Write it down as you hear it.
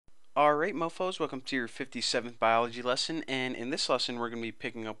Alright, mofos, welcome to your 57th biology lesson, and in this lesson we're going to be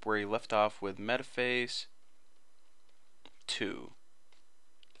picking up where you left off with metaphase 2.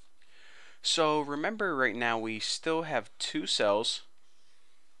 So remember, right now we still have two cells,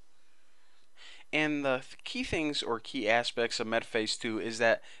 and the key things or key aspects of metaphase 2 is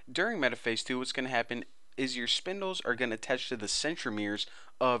that during metaphase 2 what's going to happen is your spindles are going to attach to the centromeres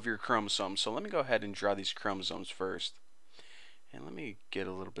of your chromosomes. So let me go ahead and draw these chromosomes first. And let me get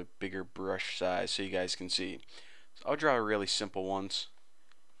a little bit bigger brush size so you guys can see. So I'll draw really simple ones.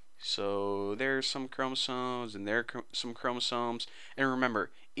 So there's some chromosomes and there are some chromosomes. And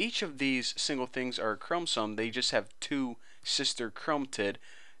remember, each of these single things are a chromosome. They just have two sister chromatid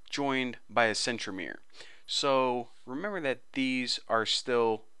joined by a centromere. So remember that these are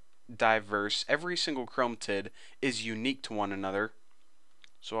still diverse. Every single chromatid is unique to one another.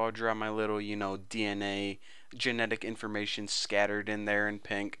 So I'll draw my little, DNA genetic information scattered in there in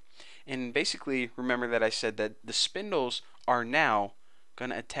pink. And basically, remember that I said that the spindles are now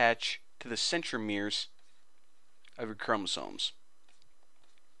going to attach to the centromeres of your chromosomes.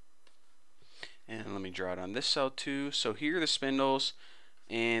 And let me draw it on this cell too. So here are the spindles,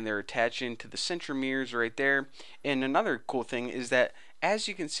 and they're attaching to the centromeres right there. And another cool thing is that, as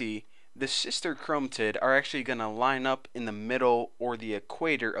you can see, the sister chromatid are actually going to line up in the middle or the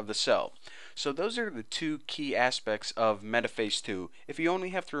equator of the cell. So those are the two key aspects of metaphase 2. If you only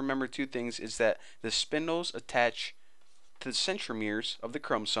have to remember two things, is that the spindles attach to the centromeres of the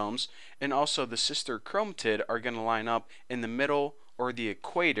chromosomes, and also the sister chromatid are going to line up in the middle or the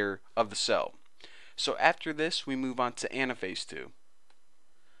equator of the cell. So after this, we move on to anaphase 2.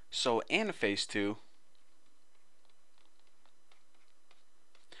 So anaphase 2,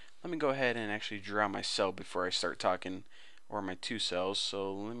 let me go ahead and actually draw my cell before I start talking, or my two cells.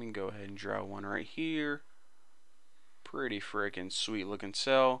 So let me go ahead and draw one right here. Pretty freaking sweet looking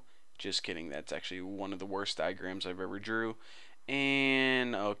cell. Just kidding, that's actually one of the worst diagrams I've ever drew.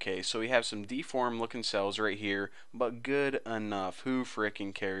 And okay, so we have some deformed looking cells right here, but good enough. Who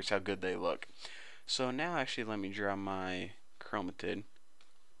freaking cares how good they look? So now actually let me draw my chromatid.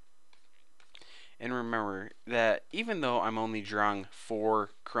 And remember that even though I'm only drawing 4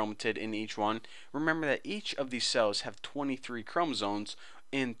 chromatid in each one, remember that each of these cells have 23 chromosomes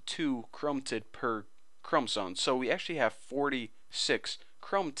and 2 chromatid per chromosome. So we actually have 46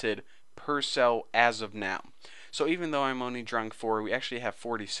 chromatid per cell as of now. So even though I'm only drawing 4, we actually have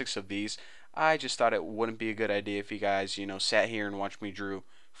 46 of these. I just thought it wouldn't be a good idea if you guys, sat here and watched me drew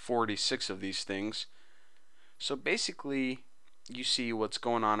 46 of these things. So basically, you see what's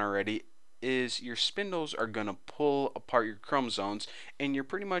going on already is your spindles are going to pull apart your chromosomes, and you're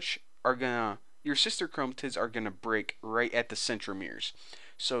pretty much your sister chromatids are going to break right at the centromeres.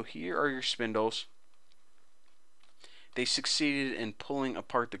 So here are your spindles. They succeeded in pulling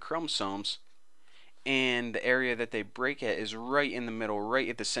apart the chromosomes, and the area that they break at is right in the middle, right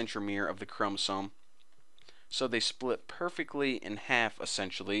at the centromere of the chromosome. So they split perfectly in half,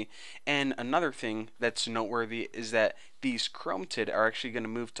 essentially. And another thing that's noteworthy is that these chromatid are actually going to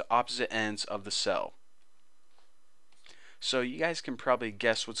move to opposite ends of the cell. So you guys can probably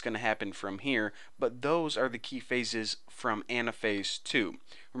guess what's going to happen from here, but those are the key phases from anaphase 2.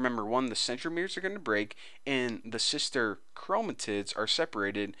 Remember, 1, the centromeres are going to break, and the sister chromatids are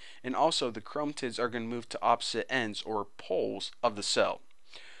separated, and also the chromatids are going to move to opposite ends or poles of the cell.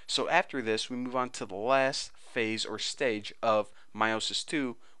 So after this, we move on to the last phase or stage of meiosis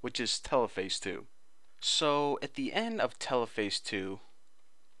 2, which is telophase 2. So at the end of telophase 2,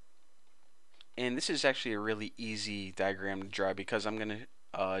 and this is actually a really easy diagram to draw because I'm going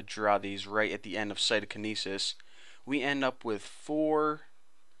to draw these right at the end of cytokinesis, we end up with 4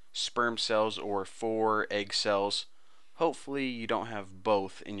 sperm cells or 4 egg cells. Hopefully you don't have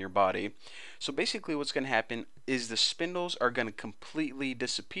both in your body. So basically what's going to happen is the spindles are going to completely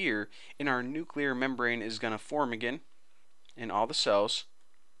disappear, and our nuclear membrane is going to form again in all the cells.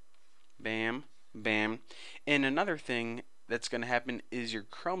 Bam, bam. And another thing that's going to happen is your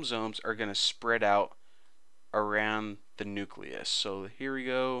chromosomes are going to spread out around the nucleus. So here we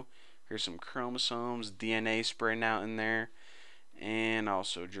go. Here's some chromosomes, DNA spreading out in there. And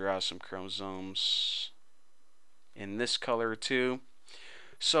also draw some chromosomes in this color too.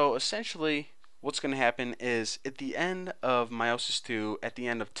 So essentially what's going to happen is at the end of meiosis 2, at the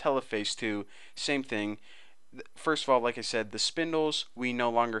end of telophase 2, same thing. First of all, like I said, the spindles, we no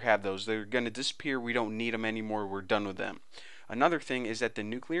longer have those. They're going to disappear. We don't need them anymore. We're done with them. Another thing is that the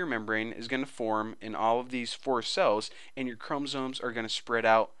nuclear membrane is going to form in all of these 4 cells, and your chromosomes are going to spread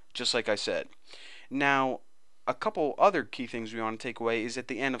out just like I said. Now, a couple other key things we want to take away is at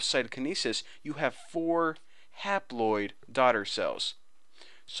the end of cytokinesis, you have 4 haploid daughter cells.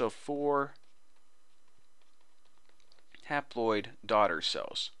 So 4 haploid daughter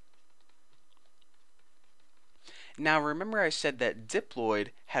cells. Now remember I said that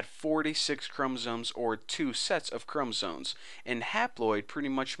diploid had 46 chromosomes or 2 sets of chromosomes, and haploid pretty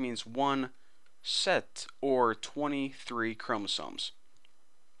much means 1 set or 23 chromosomes.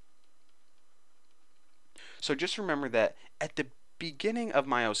 So just remember that at the beginning of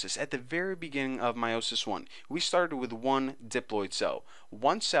meiosis, at the very beginning of meiosis 1, we started with 1 diploid cell,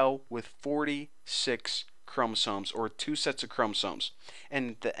 1 cell with 46 chromosomes or 2 sets of chromosomes.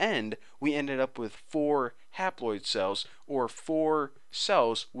 And at the end, we ended up with 4 haploid cells or 4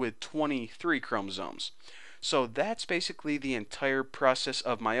 cells with 23 chromosomes. So that's basically the entire process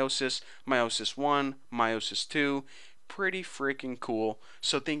of meiosis, meiosis 1, meiosis 2. Pretty freaking cool.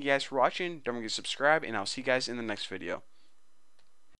 So thank you guys for watching. Don't forget to subscribe, and I'll see you guys in the next video.